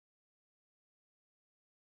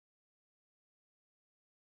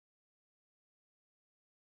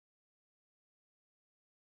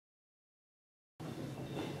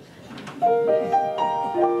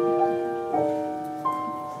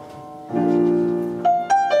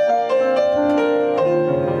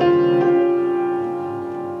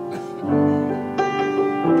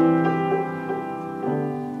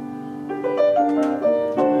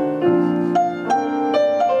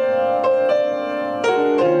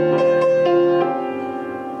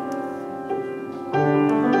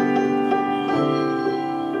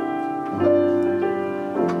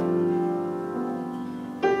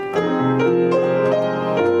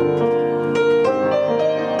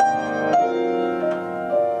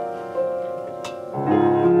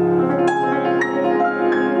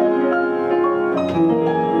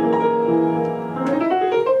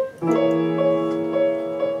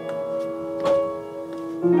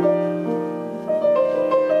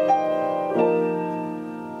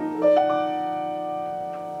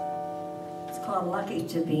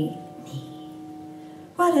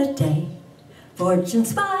Fortune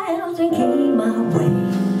smiled and came my way,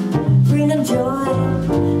 bringing joy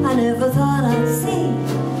I never thought I'd see.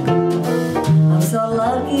 I'm so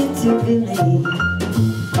lucky to be me.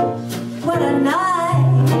 What a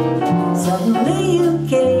night! Suddenly you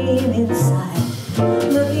came inside,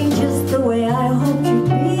 looking just the way I hoped you'd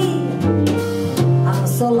be. I'm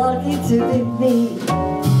so lucky to be me.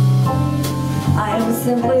 I am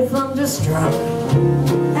simply thunderstruck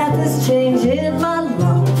at this change in my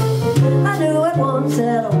luck. I knew at once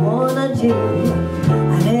that I wanted you.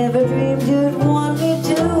 I never dreamed you'd want me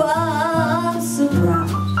to. I'm so proud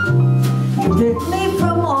you picked me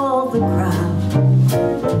from all the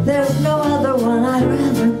crowd. There's no other one I'd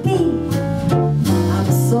rather be.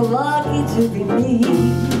 I'm so lucky to be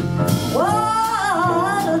me.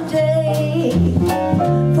 What a day!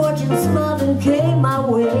 Fortune smiled and came my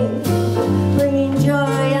way, bringing joy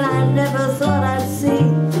I never thought I'd see.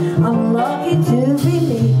 I'm lucky to be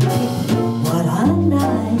me. What a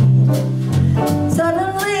night!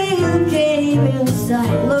 Suddenly you came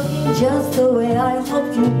inside, looking just the way I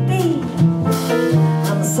hoped you'd be.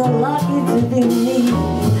 I'm so lucky to be me.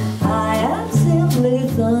 I am simply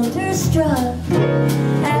thunderstruck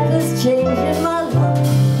at this change in my life.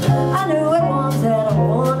 I knew at once that I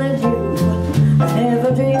wanted you. I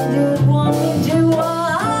never dreamed you'd want me to.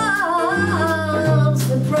 I'm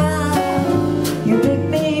so proud you picked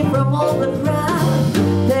me from all the crowd.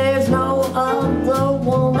 There's no other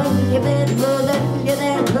woman you better than you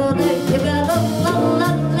better you better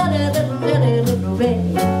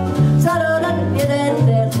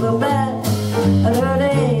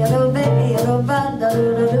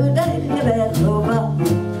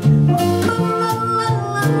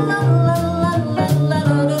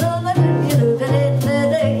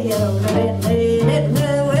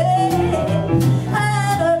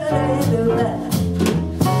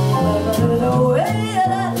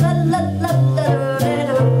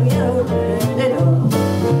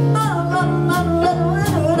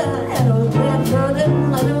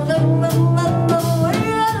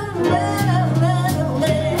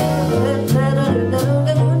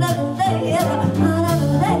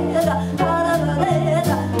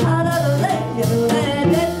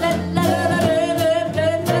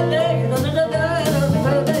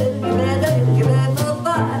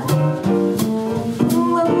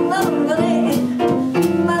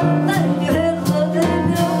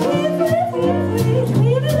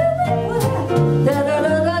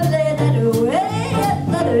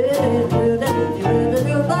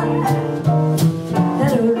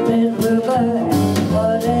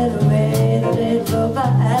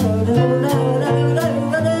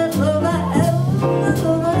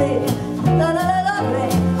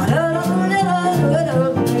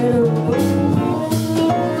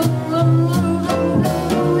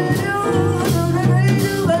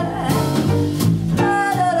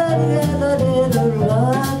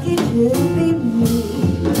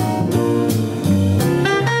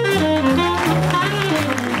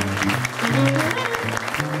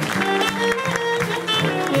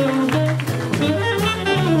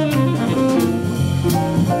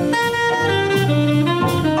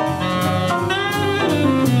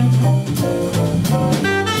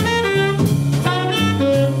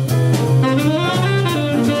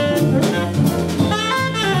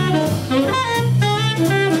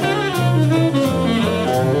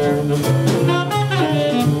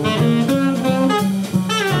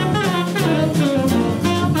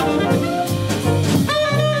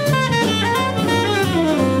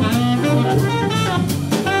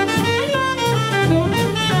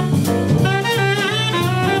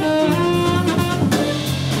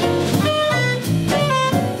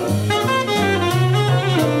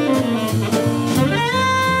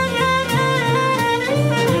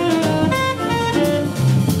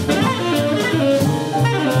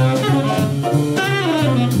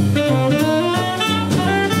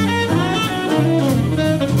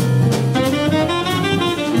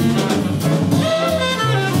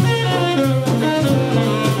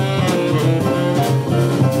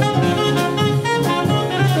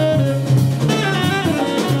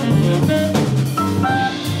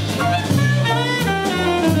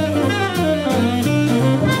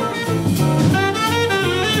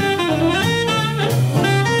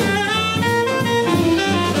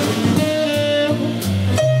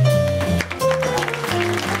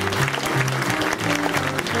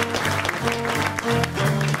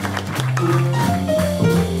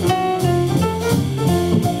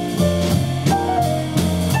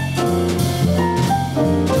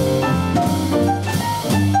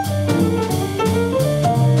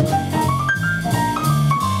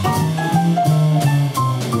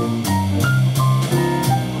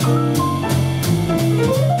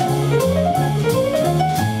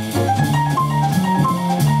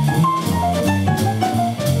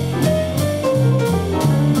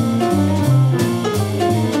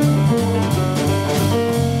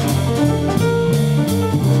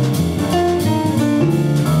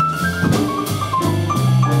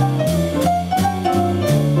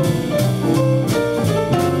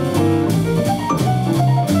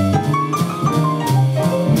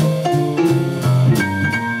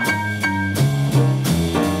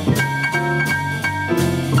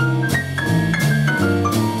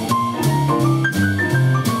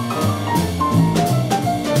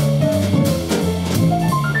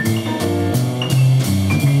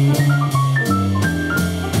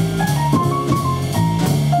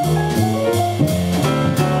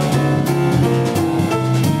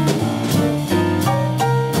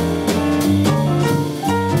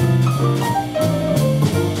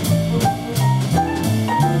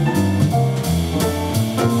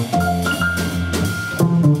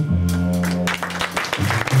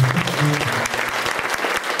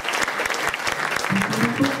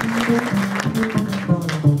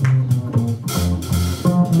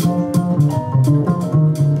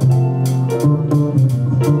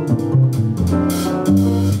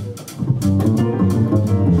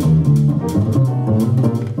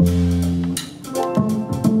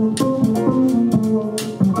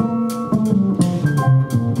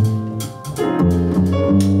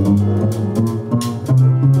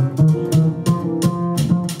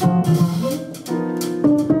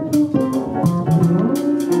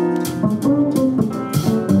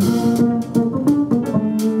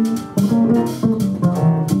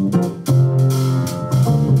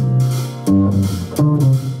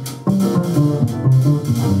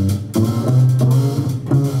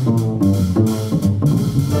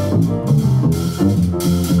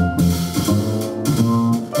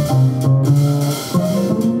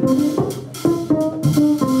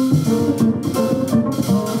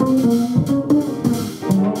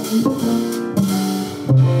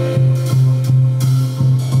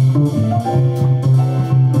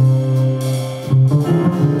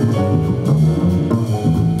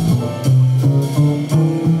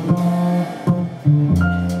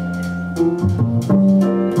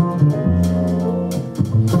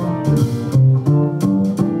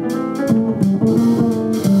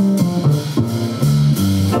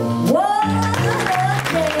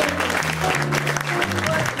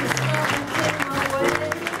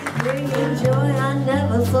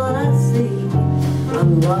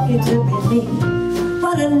I'm lucky to be me.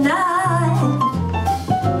 What a night,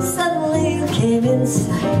 suddenly you came in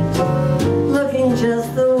sight, looking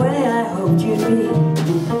just the way I hoped you'd be.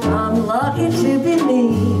 I'm lucky to be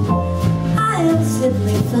me. I am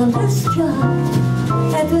simply thunderstruck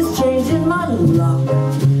at this change in my luck.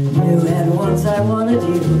 Knew at once I wanted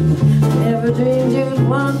you, never dreamed you'd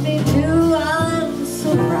want me to. I'm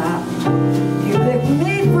so proud you picked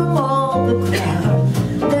me from all the crowd.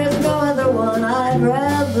 There's no other one I'd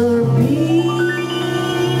rather be.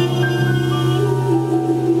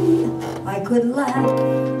 I could laugh,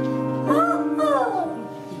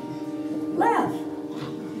 laugh.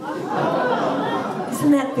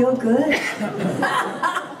 Doesn't that feel good?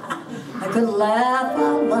 I could laugh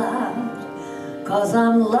out loud, 'cause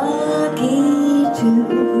I'm lucky to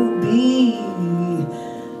be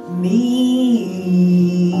me.